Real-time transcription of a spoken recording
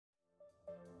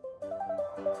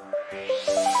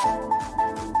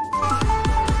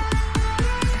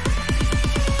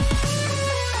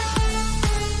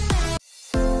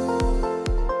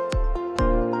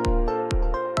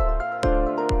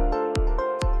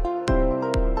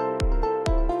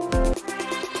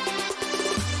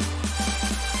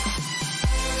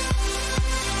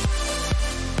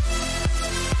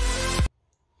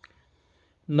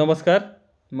नमस्कार,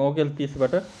 म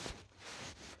NHPC-बाट।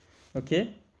 ओके,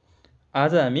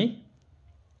 आज हामी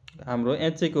हाम्रो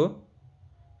एचएको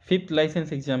 5th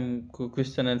लाइसेन्स एक्जामको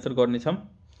क्वेसन एन्सर गर्नेछौँ।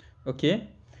 ओके,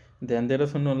 ध्यान दिएर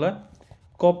सुन्नु होला।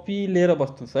 कपी लिएर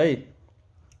बस्नुहोस् है,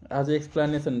 आज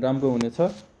एक्सप्लेनेसन राम्रो हुनेछ।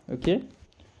 ओके,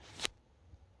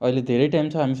 अहिले धेरै टाइम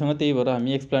छ हामीसँग, त्यही भएर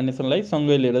हामी एक्सप्लेनेसनलाई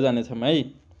सँगै लिएर जानेछौँ है।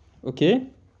 ओके,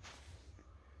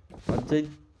 अझै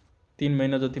 3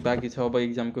 महिना जति बाँकी छ अब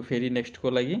एक्जामको, फेरि नेक्स्टको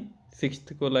लागि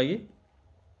 6th को लागि।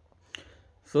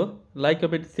 So like,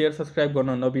 comment, share, subscribe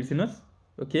गर्न नबिर्सिनुहोस्।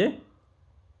 ओके,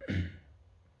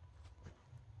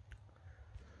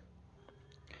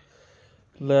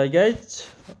 ल गाइज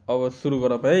अब सुरु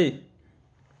गरौँ है।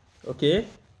 ओके,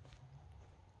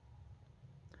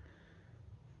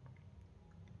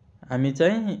 हामी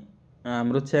चाहिँ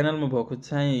हाम्रो च्यानलमा भएको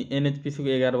चाहिँ NHPC को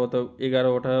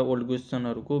 11वटा ओल्ड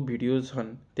क्वेसनहरूको भिडियो छन्,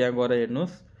 त्यहाँ गएर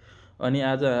हेर्नुहोस्। अनि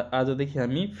आजदेखि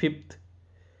हामी 5th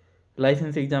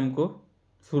लाइसेन्स एक्जामको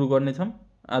सुरु गर्नेछौँ।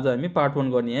 आज हामी पार्ट 1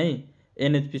 गर्ने है।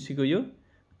 NHPC को यो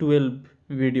 12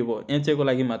 भिडियो भयो, एचएको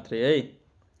लागि मात्रै है।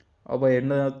 अब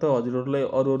हेर्न त हजुरहरूलाई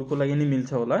अरूको लागि नि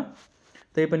मिल्छ होला,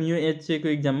 तैपनि यो एचएको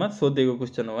एक्जाममा सोधेको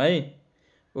क्वेसन हो है।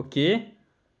 ओके,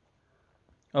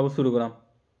 अब सुरु गरौँ।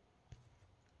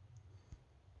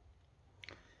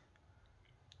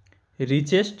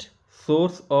 Richest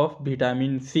source of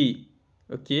vitamin C.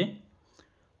 Okay,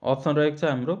 option रहेको छ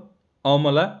हाम्रो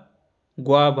अमला,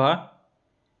 ग्वाभा,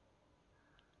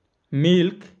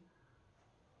 मिल्क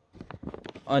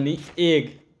अनि एग।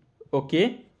 ओके,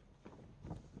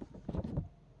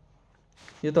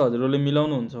 यो त हजुरहरूले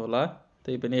मिलाउनुहुन्छ होला,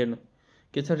 त्यही पनि हेर्नु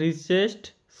के छ। Richest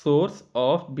source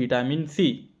of vitamin C,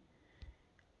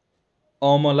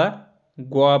 अमला,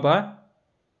 ग्वाभा,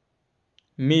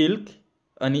 मिल्क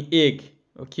अनि एग।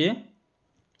 ओके,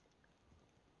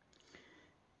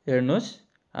 हेर्नुहोस्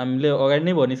हामीले अगाडि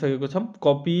नै भनिसकेको छौँ,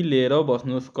 कपी लिएर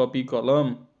बस्नुहोस्, कपी कलम।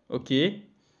 ओके,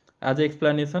 आज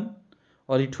एक्सप्लेनेसन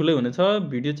अलि ठुलै हुनेछ,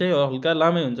 भिडियो चाहिँ हल्का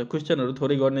लामै हुन्छ, क्वेसनहरू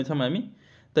थोरै गर्नेछौँ हामी।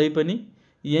 तैपनि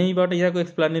यहीँबाट यहाँको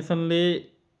एक्सप्लेनेसनले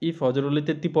इफ हजुरहरूले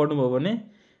त्यति पढ्नुभयो भने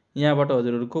यहाँबाट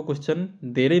हजुरहरूको क्वेसन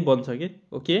धेरै बन्छ कि।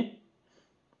 ओके,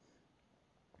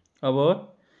 अब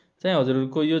चाहिँ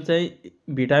हजुरहरूको यो चाहिँ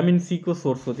भिटामिन सी को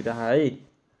सोर्स सोधिरह है।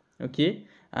 ओके,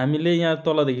 हामीले यहाँ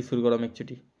तलदेखि सुरु गरौँ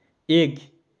एकचोटि।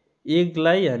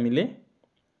 एगलाई हामीले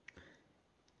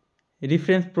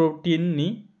रिफरेन्स प्रोटिन नि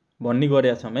भन्ने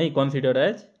गरेका छौँ है, consider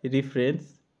as reference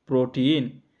protein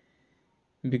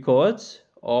because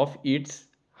of its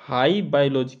high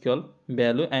biological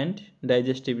value and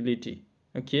digestibility.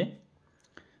 Okay,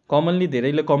 commonly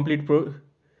धेरैले कम्प्लिट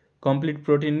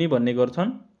प्रोटिन नि भन्ने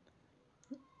गर्छन्।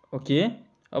 ओके,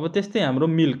 अब त्यस्तै हाम्रो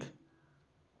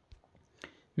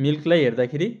मिल्कलाई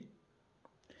हेर्दाखेरि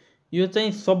यो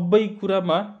चाहिँ सबै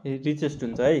कुरामा रिचेस्ट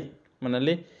हुन्छ है,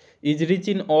 भन्नाले is rich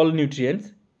in all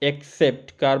nutrients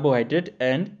accept carbohydrate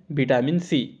and vitamin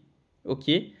C.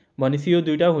 Okay, भनेपछि यो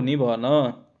दुईवटा हुने भएन।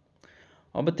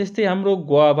 अब त्यस्तै हाम्रो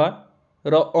ग्वाभा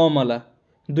र अमला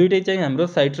दुइटै चाहिँ हाम्रो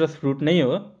साइट्रस फ्रुट नै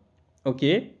हो।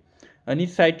 ओके, अनि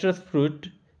साइट्रस फ्रुट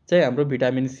चाहिँ हाम्रो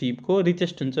भिटामिन सी को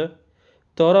रिचेस्ट हुन्छ।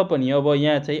 तर पनि अब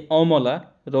यहाँ चाहिँ अमला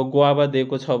र ग्वाभा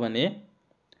दिएको छ भने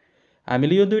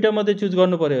हामीले यो दुईवटा मध्ये चुज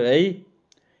गर्नु पर्यो है।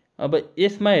 अब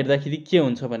यसमा हेर्दाखेरि के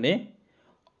हुन्छ भने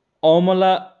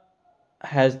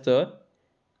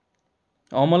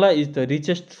अमला is the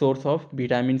richest source of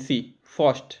vitamin C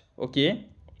first. Okay,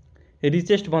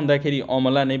 richest भन्दाखेरि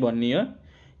अमला नै भन्ने हो।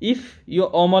 इफ यो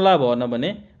अमला भएन भने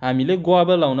हामीले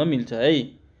ग्वाभा लाउन मिल्छ है,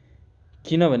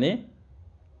 किनभने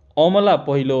अमला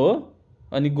पहिलो हो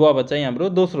अनि ग्वाभा चाहिँ हाम्रो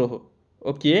दोस्रो हो।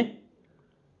 ओके,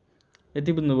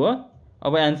 यति बुझ्नुभयो।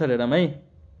 अब एन्सर हेरौँ है।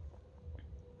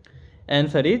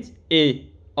 एन्सर इज ए,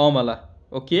 अमला।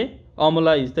 ओके,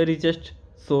 अमला is the richest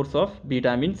source of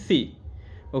vitamin C.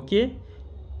 Okay,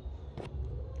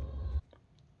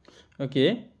 okay,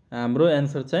 हाम्रो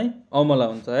एन्सर चाहिँ अमला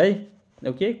हुन्छ है।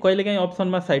 ओके, कहिलेकाहीँ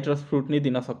अप्सनमा साइट्रस फ्रुट नै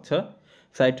दिन सक्छ,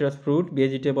 साइट्रस फ्रुट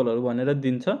भेजिटेबलहरू भनेर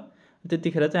दिन्छ,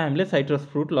 त्यतिखेर चाहिँ हामीले साइट्रस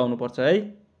फ्रुट लाउनुपर्छ है।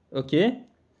 ओके,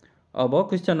 अब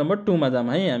क्वेसन नम्बर 2 मा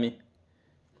जाऊँ है हामी।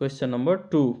 Question number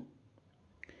 2,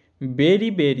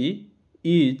 berry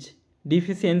is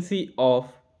deficiency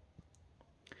of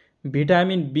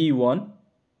vitamin B1,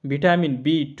 vitamin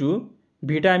B2,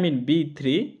 vitamin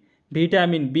B3,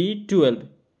 vitamin B12।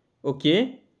 Okay,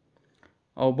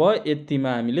 अब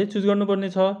यतिमा हामीले चुज गर्नुपर्ने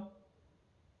छ।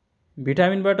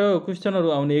 भिटामिनबाट क्वेसनहरू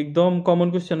आउने एकदम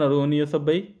कमन क्वेसनहरू हुने यो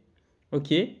सबै।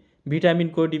 ओके,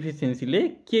 भिटामिनको डिफिसियन्सीले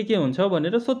के हुन्छ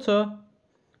भनेर सोध्छ।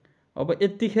 अब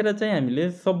यतिखेर चाहिँ हामीले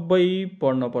सबै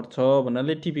पढ्न पर्छ,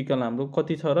 भन्नाले टिपिकल हाम्रो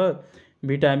कति छ र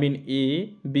vitamin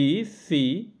A, be, C,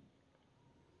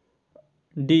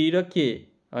 D र के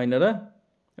हैन र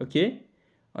ओके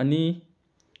अनि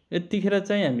यतिखेर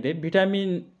चाहिँ हामीले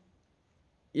भिटामिन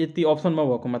यति अप्सनमा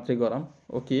भएको मात्रै गरौँ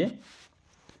ओके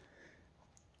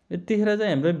यतिखेर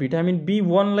चाहिँ हाम्रो भिटामिन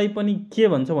B1 लाई पनि के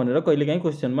भन्छ भनेर कहिलेकाहीँ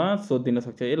क्वेशनमा सोधिदिन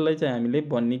सक्छ यसलाई चाहिँ हामीले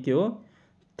भन्ने के हो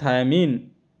थायमिन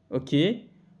ओके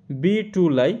B2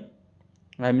 लाई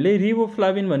हामीले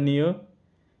रिबोफ्लाविन भन्ने हो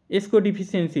यसको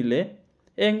डिफिसियन्सीले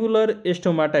एङ्गुलर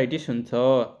स्टोमाटाइटिस हुन्छ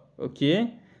ओके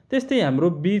त्यस्तै हाम्रो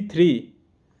B3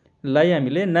 लाई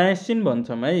हामीले नायसिन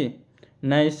भन्छौँ है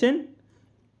नायसिन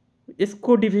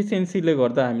यसको डिफिसियन्सीले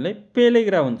गर्दा हामीलाई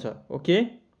पेलेग्रा हुन्छ ओके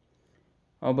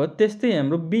अब त्यस्तै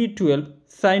हाम्रो B12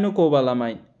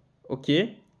 साइनोकोबालामाइन ओके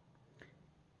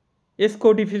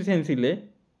यसको डिफिसियन्सीले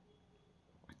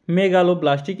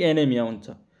मेगालोब्लास्टिक एनेमिया हुन्छ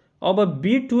अब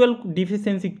B12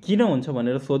 डिफिसियन्सी किन हुन्छ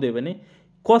भनेर सोध्यो भने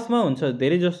कसमा हुन्छ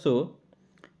धेरै जस्तो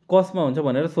कसमा हुन्छ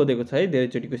भनेर सोधेको छ है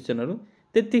धेरैचोटि क्वेशनहरु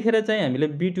त्यतिखेर चाहिँ हामीले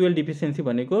B12 डिफिसियन्सी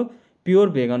भनेको प्योर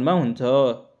भेगनमा हुन्छ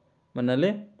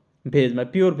भन्नाले भेजमा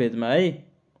प्योर भेजमा है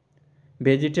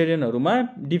भेजिटेरियनहरुमा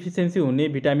डिफिसियन्सी हुने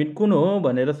भिटामिन कुन हो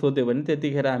भनेर सोध्यो भने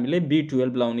त्यतिखेर हामीले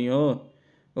B12 लाउने हो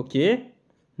ओके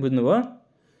बुझ्नुभयो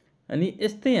अनि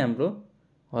यस्तै हाम्रो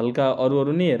हल्का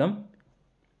अरु नै हेरौं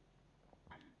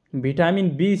भिटामिन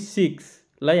B6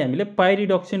 लाई हामीले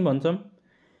पाइरिडक्सिन भन्छौं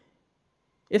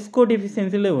यसको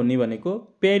डिफिसियन्सीले हुने भनेको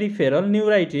पेरिफेरल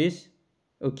न्युराइटिस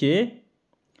ओके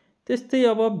त्यस्तै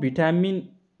अब भिटामिन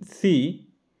C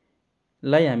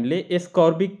लाई हामीले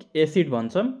एस्कर्बिक एसिड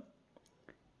भन्छौं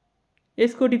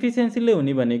यसको डिफिसियन्सीले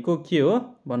हुने भनेको के हो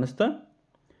भन्नुस् त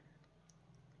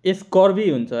एस्कर्बी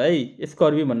हुन्छ है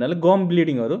एस्कर्बी भन्नाले गम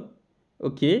ब्लिडिङहरु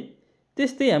ओके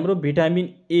त्यस्तै हाम्रो भिटामिन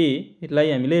A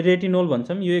लाई हामीले रेटिनोल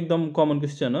भन्छौं यो एकदम कमन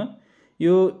क्वेशन हो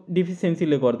यो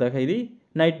डिफिसियन्सीले गर्दाखेरि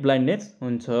नाइट ब्लाइन्डनेस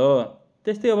हुन्छ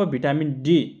त्यस्तै अब भिटामिन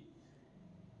D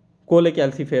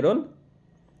कोलेक्याल्सिफेरोल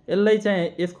यसलाई चाहिँ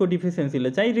यसको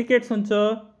डिफिसियन्सीले चाहिँ रिकेट्स हुन्छ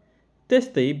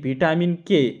त्यस्तै भिटामिन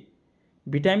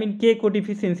K को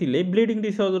डिफिसियन्सीले ब्लिडिङ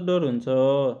डिसअर्डर हुन्छ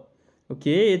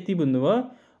ओके यति बुझ्नुभयो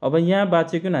अब यहाँ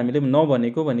बाँचेको हामीले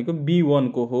नभनेको B1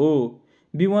 को हो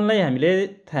B1 लाई हामीले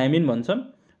थायमिन भन्छौं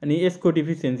अनि यसको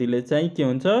डिफिसियन्सीले चाहिँ के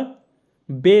हुन्छ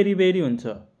बेरी हुन्छ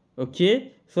ओके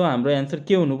सो हाम्रो आन्सर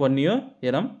के हुनुपर्ने हो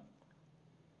हेरौं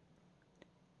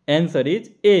answer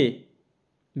is a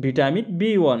vitamin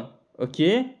B1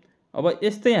 okay अब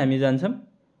यस्तै हामी जान्छौं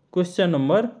क्वेशन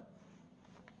नम्बर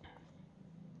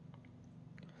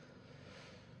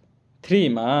 3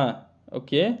 मा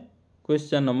okay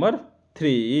question number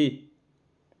 3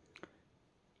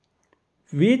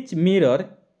 Which mirror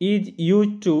is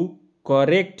used to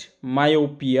correct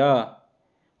myopia?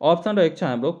 Option रहेको छ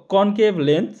हाम्रो concave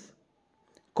lens,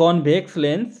 convex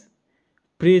lens,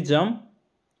 prism,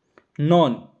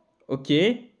 none. Okay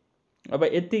अब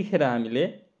यतिखेर हामीले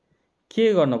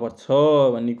के गर्न पर्छ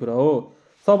भन्ने कुरा हो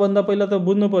सबभन्दा पहिला त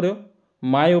बुझ्नु पर्यो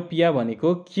मायोपिया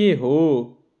भनेको के हो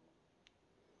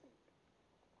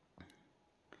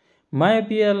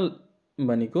मायोपिया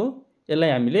भनेको यसलाई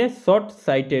हामीले सर्ट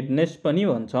साइटेडनेस पनि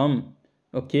भन्छौं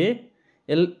ओके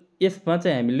यसमा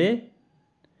चाहिँ हामीले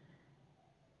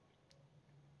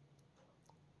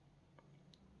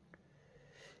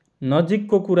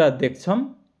नजिकको कुरा देख्छौं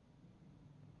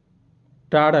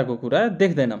टाढाको कुरा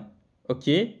देख्दैनौं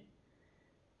ओके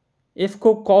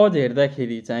यसको कज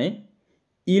हेर्दाखेरि चाहिँ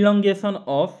इलंगेसन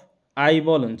अफ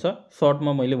आईबल हुन्छ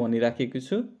सर्टमा मैले भनिराखेको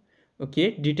छु ओके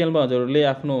डिटेलमा हजुरहरुले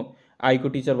आफ्नो आईको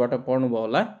टिचरबाट पढ्नु भयो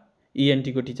होला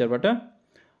ENT को टिचरबाट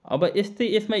अब यस्तै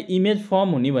यसमा इमेज फर्म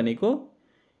हुने भनेको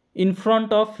इन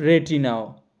फ्रन्ट अफ रेटिना हो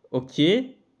ओके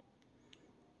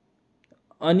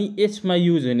अनि यसमा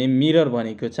युज हुने मिरर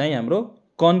भनेको चाहिँ हाम्रो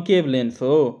कन्केभ लेन्स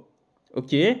हो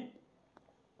ओके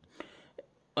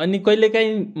अनि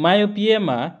कहिलेकाहीँ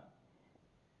मायोपियामा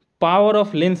पावर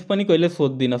अफ लेन्स पनि कहिले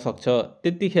सोधिदिन सक्छ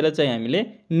त्यतिखेर चाहिँ हामीले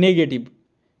नेगेटिभ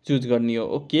चुज गर्ने हो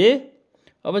ओके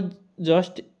अब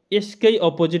जस्ट यसकै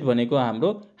अपोजिट भनेको हाम्रो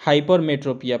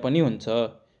हाइपरमेट्रोपिया पनि हुन्छ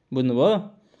बुझ्नुभयो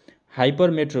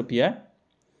हाइपरमेट्रोपिया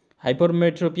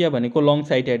भनेको लङ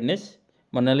साइटेडनेस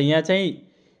भन्नाले यहाँ चाहिँ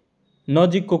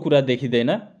नजिकको कुरा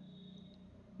देखिदैन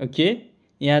ओके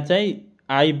यहाँ चाहिँ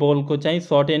आई बलको चाहिँ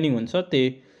सर्टेनिङ हुन्छ त्यही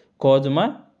कजमा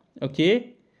ओके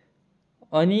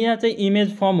अनि यहाँ चाहिँ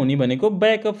इमेज फर्म हुने भनेको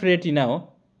ब्याक अफ रेटिना हो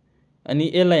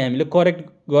अनि यसलाई हामीले करेक्ट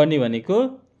गर्ने भनेको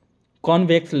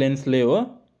कन्भेक्स लेन्सले हो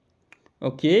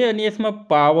ओके अनि यसमा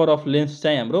पावर अफ लेन्स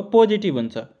चाहिँ हाम्रो पोजिटिभ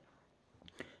हुन्छ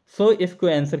सो यसको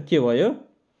आन्सर के भयो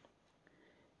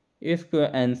यसको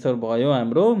आन्सर भयो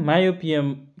हाम्रो मायोपिया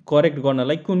करेक्ट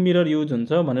गर्नलाई कुन मिरर युज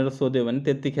हुन्छ भनेर सोध्यो भने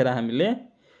त्यतिखेर हामीले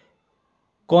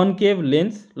कन्केभ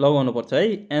लेन्स लगाउनु पर्छ है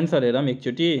आन्सर हेरौँ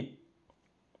एकचोटी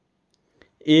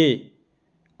ए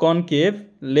कन्केभ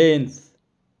लेन्स।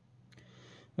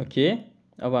 ओके,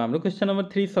 अब हाम्रो क्वेसन नम्बर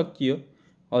 3 सकियो।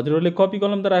 हजुरहरूले कपी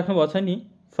कलम त राख्नु भएको छ नि,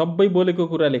 सबै बोलेको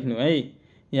कुरा लेख्नु है,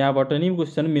 यहाँबाट नि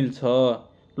क्वेसन मिल्छ।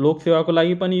 लोकसेवाको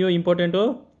लागि पनि यो इम्पोर्टेन्ट हो,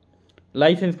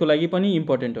 लाइसेन्सको लागि पनि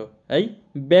इम्पोर्टेन्ट हो है,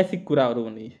 बेसिक कुराहरू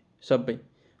हुने सबै।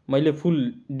 मैले फुल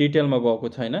डिटेलमा गएको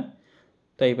छैन,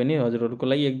 तैपनि हजुरहरूको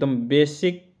लागि एकदम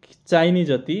बेसिक चाहिने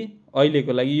जति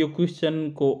अहिलेको लागि यो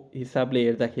क्वेसनको हिसाबले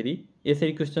हेर्दाखेरि,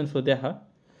 यसरी क्वेसन सोधे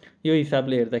यो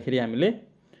हिसाबले हेर्दाखेरि हामीले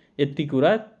यति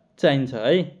कुरा चाहिन्छ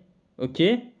है। ओके,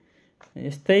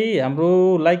 यस्तै हाम्रो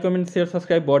लाइक कमेन्ट सेयर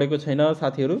सब्सक्राइब बढेको छैन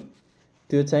साथीहरू,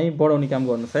 त्यो चाहिँ बढाउने काम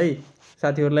गर्नुहोस् है,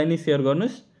 साथीहरूलाई नि सेयर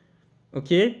गर्नुहोस्।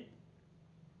 ओके,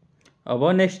 अब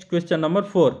next question number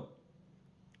 4,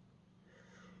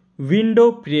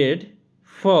 window period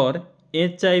for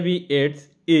HIV/AIDS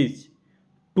is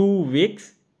 2 weeks,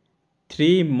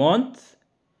 3 months,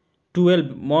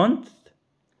 12 months,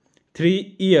 3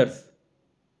 years।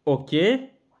 Okay,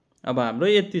 अब हाम्रो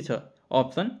यति छ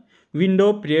option,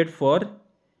 window period for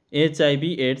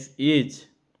HIV/AIDS is.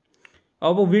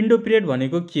 अब विन्डो पिरियड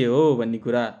भनेको के हो भन्ने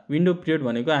कुरा, विन्डो पिरियड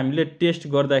भनेको हामीले टेस्ट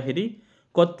गर्दाखेरि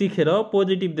कतिखेर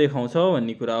पोजिटिभ देखाउँछ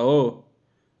भन्ने कुरा हो।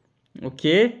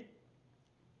 ओके,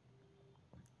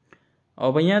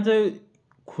 अब यहाँ चाहिँ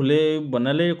खुले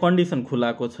भन्नाले कन्डिसन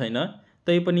खुलाएको छैन,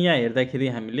 तैपनि यहाँ हेर्दाखेरि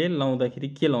हामीले लाउँदाखेरि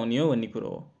के लाउने हो भन्ने कुरो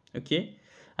हो। ओके,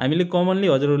 हामीले कमनली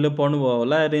हजुरहरूले पढ्नुभयो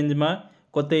होला रेन्जमा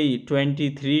कतै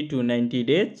 23 to 90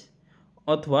 days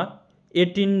अथवा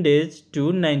 18 days to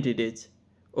 90 days।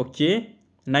 ओके,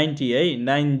 90 है,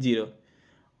 90।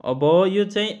 अब यो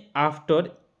चाहिँ आफ्टर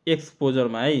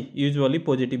एक्सपोजरमा है, युजुअली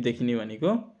पोजिटिभ देखिने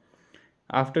भनेको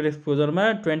आफ्टर एक्सपोजरमा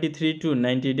 23 to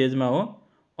 90 डेजमा हो।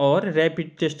 और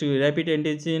ऱ्यापिड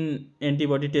एन्टिजेन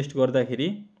एन्टिबडी टेस्ट गर्दाखेरि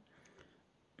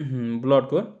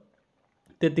ब्लडको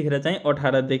त्यतिखेर चाहिँ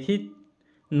 18 देखि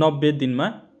 90 दिनमा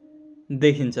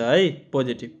देखिन्छ है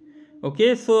पोजिटिभ।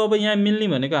 ओके, सो अब यहाँ मिल्ने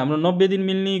भनेको हाम्रो 90 दिन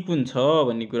मिल्ने कुन छ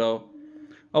भन्ने कुरा हो।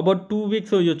 अब 2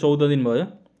 weeks हो, यो 14 दिन भयो।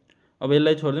 अब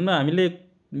यसलाई छोडिदिउँ न, हामीले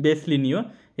बेस लिने हो,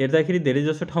 हेर्दाखेरि धेरै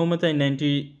जसो ठाउँमा चाहिँ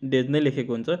 90 days नै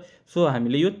लेखेको हुन्छ, सो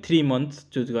हामीले यो 3 months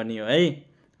चुज गर्ने हो है।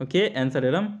 ओके, एन्सर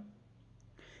हेरौँ,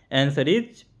 answer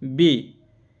is be,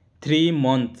 3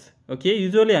 months। Okay,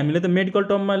 usually हामीले त मेडिकल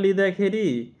टर्ममा लिँदाखेरि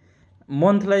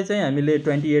मन्थलाई चाहिँ हामीले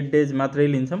 28 days मात्रै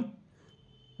लिन्छौँ।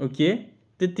 ओके,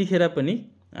 त्यतिखेर पनि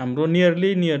हाम्रो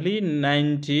नियरली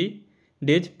 90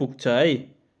 days पुग्छ है,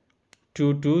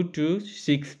 2 to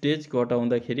 6 days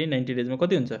घटाउँदाखेरि 90 days मा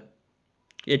कति हुन्छ,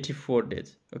 84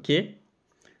 days। ओके,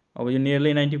 अब यो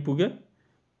नियरली 90 पुग्यो।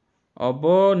 अब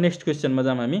नेक्स्ट क्वेसनमा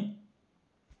जाऊँ हामी,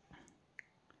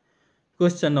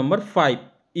 question number 5,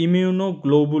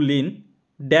 immunoglobulin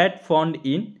that found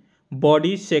in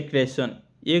body secretion.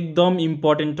 एकदम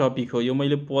इम्पोर्टेन्ट टपिक हो यो,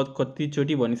 मैले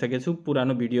कतिचोटि भनिसकेको छु,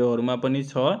 पुरानो भिडियोहरूमा पनि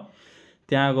छ,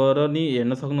 त्यहाँ गएर नि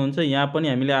हेर्न सक्नुहुन्छ। यहाँ पनि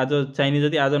हामीले आज चाहिने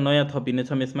जति आज नयाँ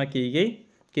थपिनेछौँ, यसमा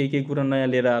केही कुरा नयाँ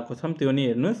लिएर आएको छौँ, त्यो नि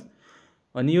हेर्नुहोस्।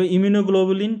 अनि यो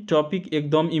इम्युनोग्लोबुलिन टपिक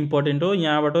एकदम इम्पोर्टेन्ट हो,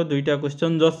 यहाँबाट 2टा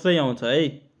क्वेसन जसै आउँछ है।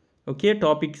 ओके,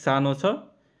 टपिक सानो छ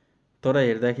तर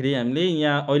हेर्दाखेरि हामीले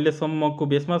यहाँ अहिलेसम्मको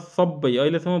बेसमा सबै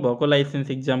अहिलेसम्म भएको लाइसेन्स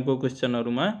एक्जामको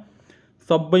क्वेसनहरूमा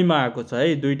सबैमा आएको छ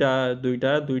है,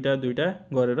 दुईटा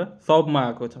गरेर सबमा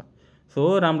आएको छ। सो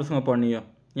राम्रोसँग पढ्ने हो,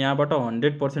 यहाँबाट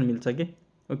 100% मिल्छ कि।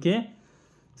 ओके,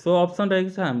 सो अप्सन रहेको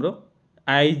छ हाम्रो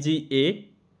IgA,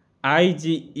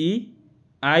 IgE,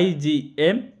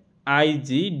 IgM,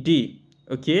 IgD।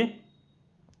 Okay,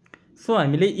 so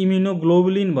हामीले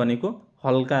इम्युनोग्लोबुलिन भनेको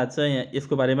हल्का चाहिँ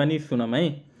यसको बारेमा नि सुनौँ है।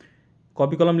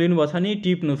 कपी कलम लिनुभएको छ नि,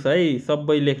 टिप्नुहोस् है,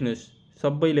 सबै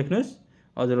लेख्नुहोस्,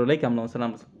 हजुरहरूलाई काम लाउँछ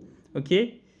राम्रो। Okay,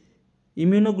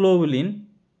 immunoglobulin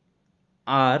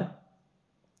are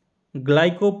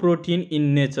glycoprotein in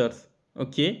nature.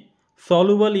 Okay,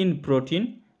 soluble in protein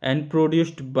and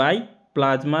produced by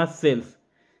plasma cells.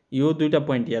 यो 2टा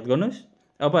पोइन्ट याद गर्नुहोस्।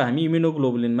 अब हामी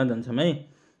इम्युनोग्लोबुलिनमा जान्छौँ है।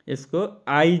 यसको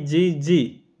IgG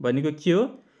भनेको के हो,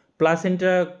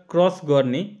 प्लासेन्टा क्रस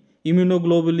गर्ने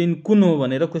इम्युनोग्लोबुलिन कुन हो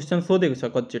भनेर क्वेसन सोधेको छ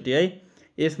कतिचोटि है।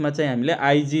 यसमा चाहिँ हामीले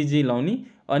IgG लाउने,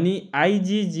 अनि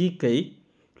IgG कै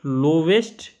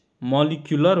लोवेस्ट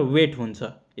मोलिकुलर वेट हुन्छ,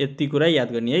 यति कुरा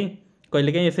याद गर्ने है।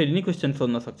 कहिलेकाहीँ यसरी नै क्वेसन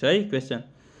सोध्न सक्छ है क्वेसन।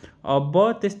 अब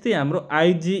त्यस्तै हाम्रो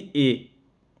IgA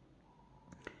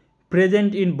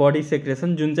present in body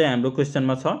secretion, जुन चाहिँ हाम्रो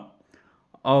क्वेसनमा छ।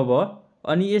 अब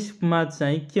अनि यसमा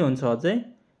चाहिँ के हुन्छ अझै,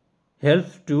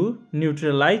 helps to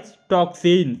neutralise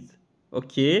toxins.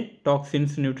 Okay,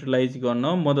 toxins neutralise गर्न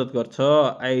मद्दत गर्छ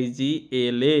IgA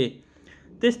ले।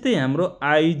 त्यस्तै हाम्रो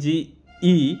IgE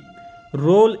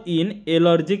role in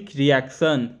allergic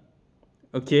reaction.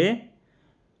 Okay,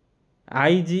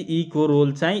 IgE को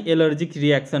रोल चाहिँ एलर्जिक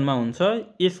रियाक्सनमा हुन्छ,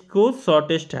 यसको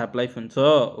सर्टेस्ट हाफ लाइफ हुन्छ।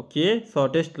 ओके,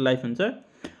 सर्टेस्ट लाइफ हुन्छ।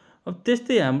 अब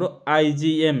त्यस्तै हाम्रो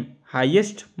IgM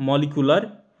हाइएस्ट मोलिकुलर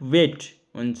वेट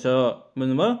हुन्छ,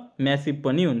 बुझ्नुभयो, म्यासिभ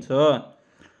पनि हुन्छ।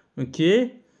 ओके,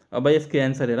 अब यसको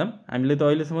एन्सर हेरौँ। हामीले त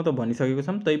अहिलेसम्म त भनिसकेको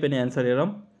छौँ, तै पनि एन्सर हेरौँ।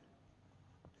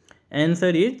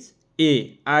 Answer is a,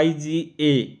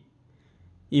 IgA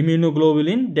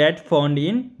immunoglobulin that found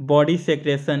in body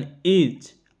secretion is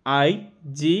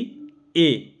IgA।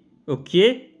 Okay,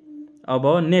 अब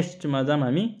नेक्स्टमा जाऊँ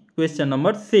हामी। Question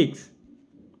number 6,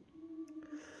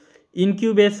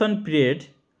 incubation period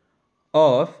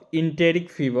of enteric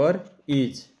fever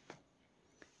is।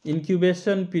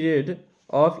 incubation period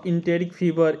of enteric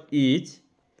fever is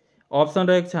option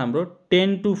रहेको छ हाम्रो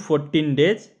 10 to 14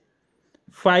 days,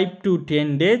 5 to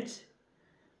 10 days,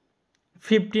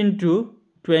 15 to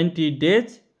 20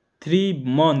 days, 3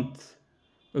 months।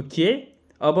 Okay,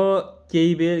 अब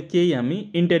केही हामी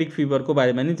इन्टेरिक फिभरको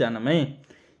बारेमा नि जानौँ है।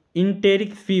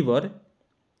 इन्टेरिक fever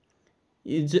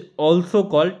is also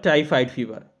called typhoid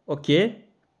fever. Okay,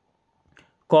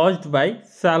 caused by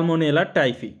salmonella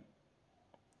typhi.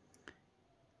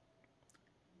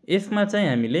 यसमा चाहिँ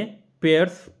हामीले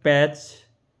पेयर्स प्याच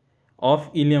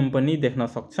अफ इलियम पनि देख्न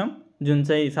सक्छौँ, जुन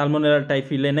चाहिँ साल्मोनेला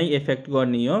टाइफीले नै इफेक्ट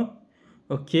गर्ने हो।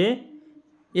 ओके,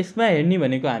 यसमा हेर्ने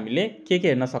भनेको हामीले के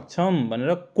हेर्न सक्छौँ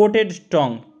भनेर कोटेड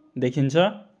टङ देखिन्छ।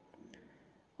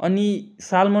 अनि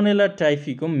salmonella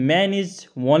टाइफीको man is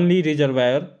only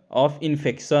reservoir of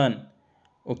infection.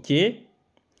 Okay,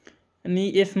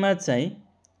 अनि यसमा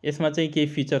चाहिँ केही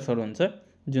फिचर्सहरू हुन्छ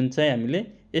जुन चाहिँ हामीले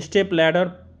step ladder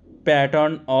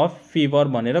pattern of fever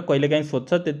भनेर कहिलेकाहीँ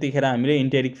सोध्छ, त्यतिखेर हामीले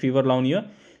इन्टेरिक फिभर लाउने हो।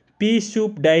 पी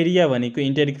सुप डायरिया भनेको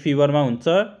इन्टेरिक फिभरमा हुन्छ,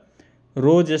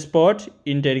 रोज स्पट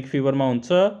इन्टेरिक फिभरमा हुन्छ,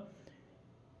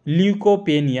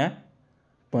 ल्युकोपेनिया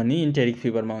पनि इन्टेरिक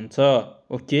फिभरमा हुन्छ।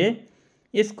 ओके,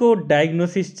 यसको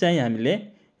डायग्नोसिस चाहिँ हामीले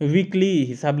विकली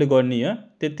हिसाबले गर्ने हो।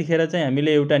 त्यतिखेर चाहिँ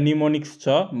हामीले एउटा निमोनिक्स छ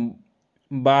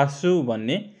बासु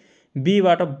भन्ने,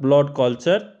 बीबाट ब्लड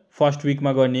कल्चर फर्स्ट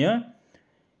विकमा गर्ने हो,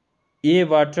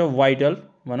 एबाट वाइटल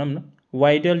भनौँ न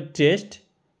वाइटल टेस्ट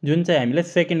जुन चाहिँ हामीले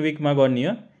सेकेन्ड विकमा गर्ने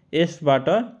हो, यसबाट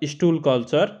stool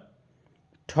culture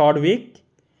third week,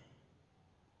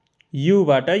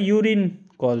 युबाट urine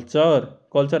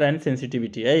culture and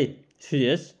sensitivity है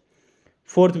सिएस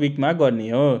फोर्थ विकमा गर्ने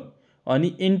हो। अनि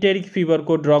इन्टेरिक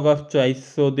फिभरको ड्रग अफ चोइस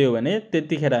सोध्यो भने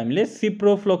त्यतिखेर हामीले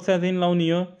सिप्रोफ्लोक्सासिन लाउने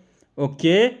हो।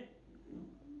 ओके,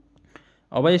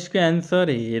 अब यसको एन्सर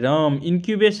हेरौँ।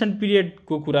 इन्क्युबेसन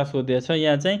पिरियडको कुरा सोधेको छ,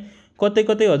 यहाँ चाहिँ कतै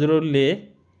कतै हजुरहरूले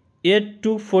 8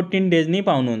 to 14 डेज नै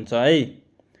पाउनुहुन्छ है।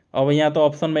 अब यहाँ त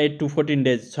अप्सनमा 8 to 14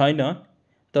 डेज छैन,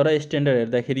 तर स्ट्यान्डर्ड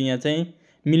हेर्दाखेरि यहाँ चाहिँ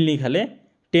मिल्ने खाले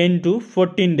 10 to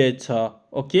 14 डेज छ।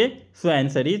 Okay, so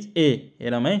answer is a.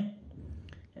 हेरौँ है,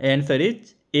 एन्सर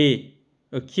इज ए।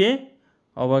 ओके,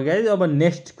 अब गाइज अब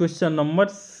नेक्स्ट क्वेसन नम्बर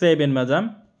 7 मा जाऊँ।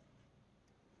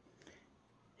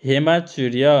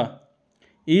 हेमाचुरिया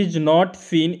is not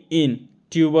seen in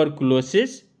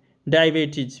tuberculosis,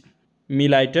 diabetes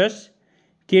mellitus,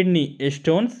 kidney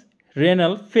stones,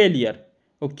 renal failure।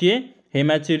 Okay,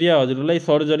 हेमाचुरिया हजुरलाई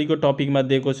सर्जरीको टपिकमा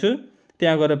दिएको छु,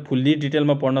 त्यहाँ गएर फुल्ली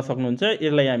डिटेलमा पढ्न सक्नुहुन्छ।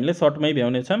 यसलाई हामीले सर्टमै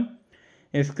भ्याउने छौँ।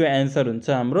 यसको एन्सर हुन्छ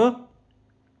हाम्रो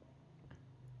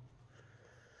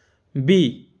बी,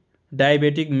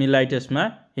 डायबेटिक मिलाइटसमा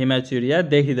हेमाचुरिया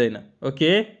देखिँदैन।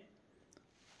 ओके,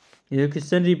 यो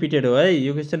क्वेसन रिपिटेड हो है,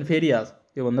 यो क्वेसन फेरि आछ,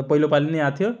 योभन्दा पहिलो पालि नै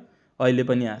आएको थियो, अहिले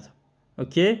पनि आछ।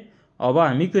 ओके, अब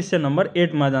हामी क्वेसन नम्बर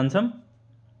 8 मा जान्छौँ।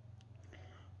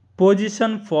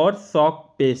 पोजिसन फर सक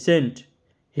patient,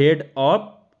 head up,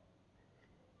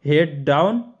 head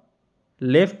down,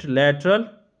 left lateral,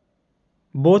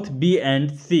 both be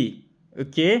and C.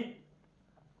 Okay,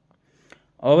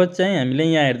 अब चाहिँ हामीले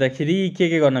यहाँ हेर्दाखेरि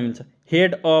के गर्न मिल्छ।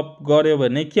 हेड अप गर्यो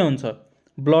भने के हुन्छ,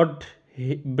 ब्लड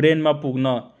ब्रेनमा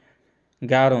पुग्न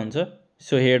गाह्रो हुन्छ,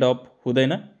 सो हेड अप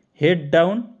हुँदैन। हेड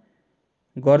डाउन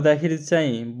गर्दाखेरि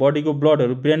चाहिँ बडीको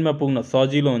ब्लडहरू ब्रेनमा पुग्न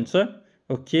सजिलो हुन्छ।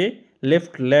 ओके,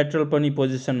 लेफ्ट ल्याटरल पनि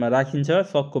पोजिसनमा राखिन्छ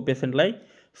सकको पेसेन्टलाई,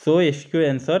 सो यसको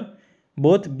answer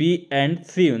both be and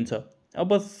C हुन्छ।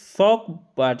 अब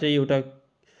सकबाट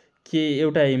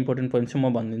एउटा इम्पोर्टेन्ट पोइन्ट चाहिँ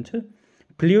म भनिदिन्छु।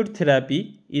 फ्लुइड थेरापी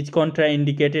इज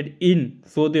कन्ट्राइन्डिकेटेड इन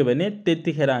सोध्यो भने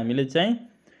त्यतिखेर हामीले चाहिँ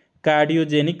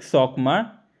कार्डियोजेनिक सकमा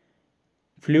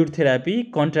फ्लुइड थेरापी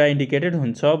कन्ट्राइन्डिकेटेड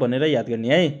हुन्छ भनेर याद गर्ने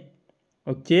है।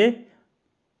 ओके,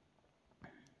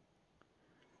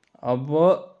 अब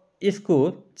यसको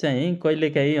चाहिँ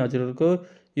कहिलेकाहीँ हजुरहरूको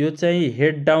यो चाहिँ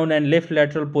head down and left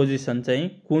lateral position चाहिँ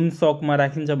कुन सकमा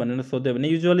राखिन्छ भनेर सोध्यो भने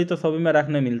युजुअली त सबैमा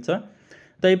राख्न मिल्छ,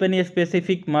 तैपनि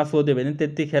स्पेसिफिकमा सोध्यो भने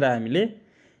त्यतिखेर हामीले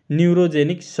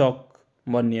न्युरोजेनिक सक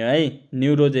भन्ने है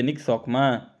न्युरोजेनिक सकमा।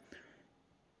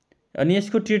 अनि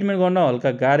यसको ट्रिटमेन्ट गर्न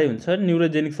हल्का गाह्रै हुन्छ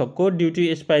न्युरोजेनिक सकको due to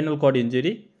spinal cord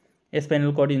injury,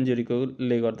 spinal cord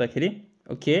इन्जुरीकोले गर्दाखेरि।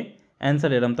 ओके,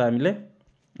 एन्सर हेरौँ त हामीले।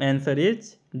 Answer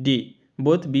is D,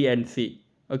 both be and C.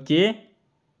 Okay,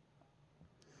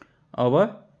 अब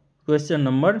question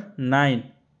number 9,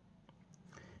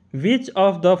 which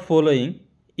of the following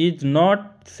is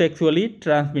not sexually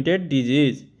transmitted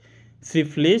disease?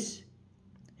 Syphilis,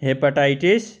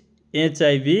 hepatitis,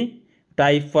 HIV,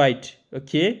 typhoid.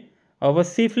 Okay, अब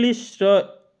syphilis र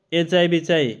HIV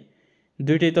चाहिँ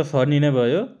दुइटै त सर्ने नै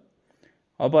भयो।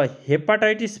 अब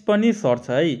हेपाटाइटिस पनि सर्छ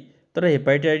है, तर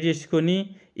हेपाटाइटिसको नि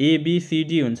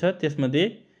एबिसिडी हुन्छ, त्यसमध्ये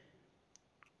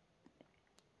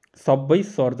सबै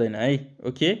सर्दैन है।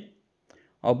 ओके,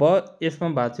 अब यसमा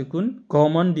भएको चाहिँ कुन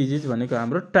कमन डिजिज भनेको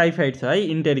हाम्रो टाइफाइड छ है,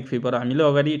 इन्टेरिक फिभर। हामीले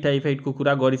अगाडि टाइफाइडको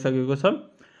कुरा गरिसकेको छौँ।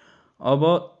 अब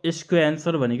यसको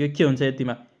एन्सर भनेको के हुन्छ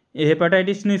यतिमा,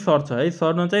 हेपाटाइटिस नै सर्छ है,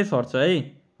 सर्न चाहिँ सर्छ है।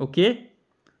 ओके,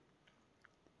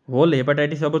 होल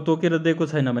हेपाटाइटिस अब तोकेर दिएको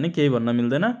छैन भने केही भन्न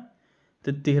मिल्दैन,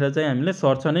 त्यतिखेर चाहिँ हामीले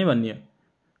सर्छ नै भन्ने हो।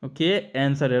 ओके,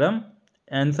 एन्सर हेरौँ।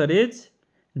 Answer is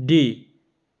D,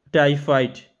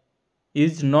 typhoid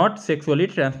is not sexually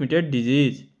transmitted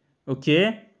disease. Okay,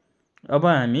 अब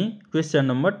हामी क्वेसन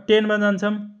नम्बर 10 मा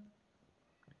जान्छौँ।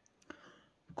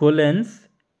 कोलेन्स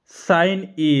sign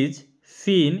is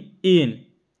seen in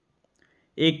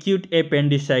acute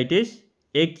appendicitis,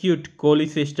 acute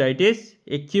cholecystitis,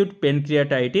 acute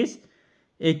पेन्क्रियाटाइटिस,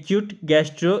 acute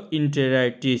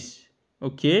ग्यास्ट्रोइन्टेराइटिस।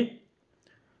 Okay,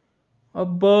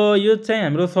 अब यो चाहिँ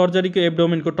हाम्रो सर्जरीको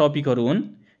एब्डोमेनको टपिकहरू हुन्।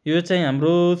 यो चाहिँ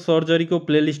हाम्रो सर्जरीको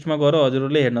प्लेलिस्टमा गएर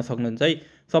हजुरहरूले हेर्न सक्नुहुन्छ है,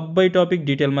 सबै टपिक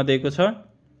डिटेलमा दिएको छ।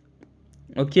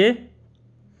 ओके,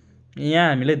 यहाँ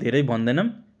हामीले धेरै भन्दैनौँ,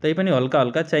 तैपनि हल्का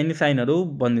हल्का चाहिने साइनहरू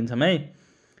भनिदिन्छौँ है।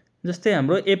 जस्तै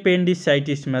हाम्रो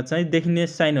एपेन्डिसाइटिसमा चाहिँ देखिने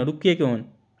साइनहरू के हुन्?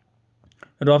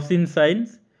 रफ्सिन साइन्स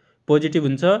पोजिटिभ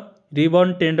हुन्छ,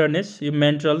 रिबन टेन्डरनेस यो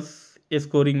मेन्ट्रल्स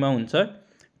स्कोरिङमा हुन्छ,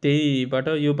 त्यहीबाट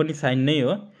यो पनि साइन नै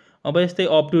हो। अब यस्तै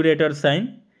अब्टुरेटर साइन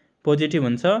पोजिटिभ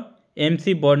हुन्छ,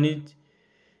 एमसी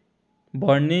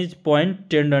बर्निज पोइन्ट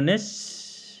टेन्डरनेस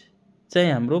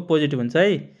चाहिँ हाम्रो पोजिटिभ हुन्छ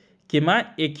है, केमा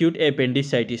एक्युट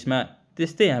एपेन्डिसाइटिसमा।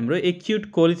 त्यस्तै हाम्रो एक्युट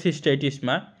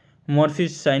कोलिसिस्टाइटिसमा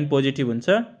मर्फिस साइन पोजिटिभ हुन्छ।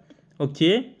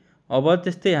 ओके, अब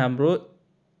त्यस्तै हाम्रो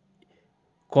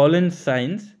कोलेन्स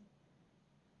science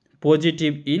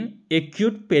positive in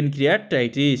acute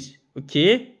पेन्क्रियाटाइटिस। Okay,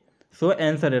 so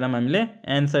answer हेरौँ हामीले।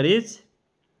 Answer is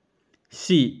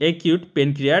C, acute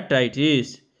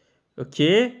पेन्क्रियाटाइटिस।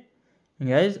 Okay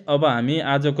guys, अब हामी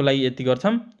आजको लागि यति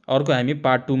गर्छौँ, अर्को हामी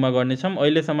पार्ट 2 मा गर्नेछौँ।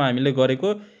 अहिलेसम्म हामीले गरेको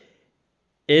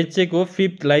एचएको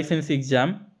 5th लाइसेन्स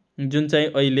इक्जाम, जुन चाहिँ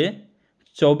अहिले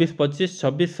 24, 25,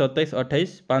 26, 27,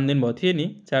 28 5 दिन भएको थियो नि,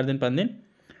 4 दिन 5 दिन,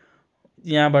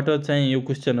 यहाँबाट चाहिँ यो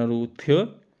क्वेसनहरू थियो।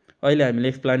 अहिले हामीले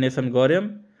एक्सप्लेनेसन गऱ्यौँ।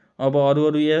 अब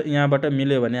अरू यहाँबाट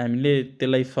मिल्यो भने हामीले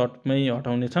त्यसलाई सर्टमै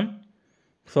हटाउनेछौँ,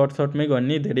 सर्टमै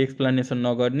गर्ने, धेरै एक्सप्लेनेसन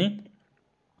नगर्ने।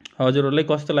 हजुरहरूलाई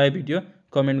कस्तो लाग्यो भिडियो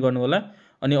कमेन्ट गर्नु होला।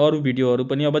 अनि अरू भिडियोहरू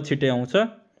पनि अब छिट्टै आउँछ।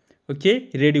 ओके,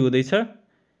 रेडी हुँदैछ।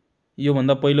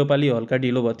 योभन्दा पहिलो पालि हल्का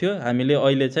ढिलो भएको थियो, हामीले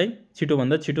अहिले चाहिँ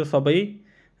छिटोभन्दा छिटो सबै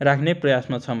राख्ने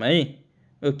प्रयासमा छौँ है।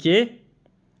 Okay,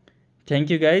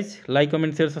 thank you guys. Like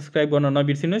comment share subscribe गर्न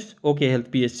नबिर्सिनुहोस्। ओके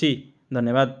हेल्थ पिएचसी,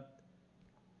 धन्यवाद।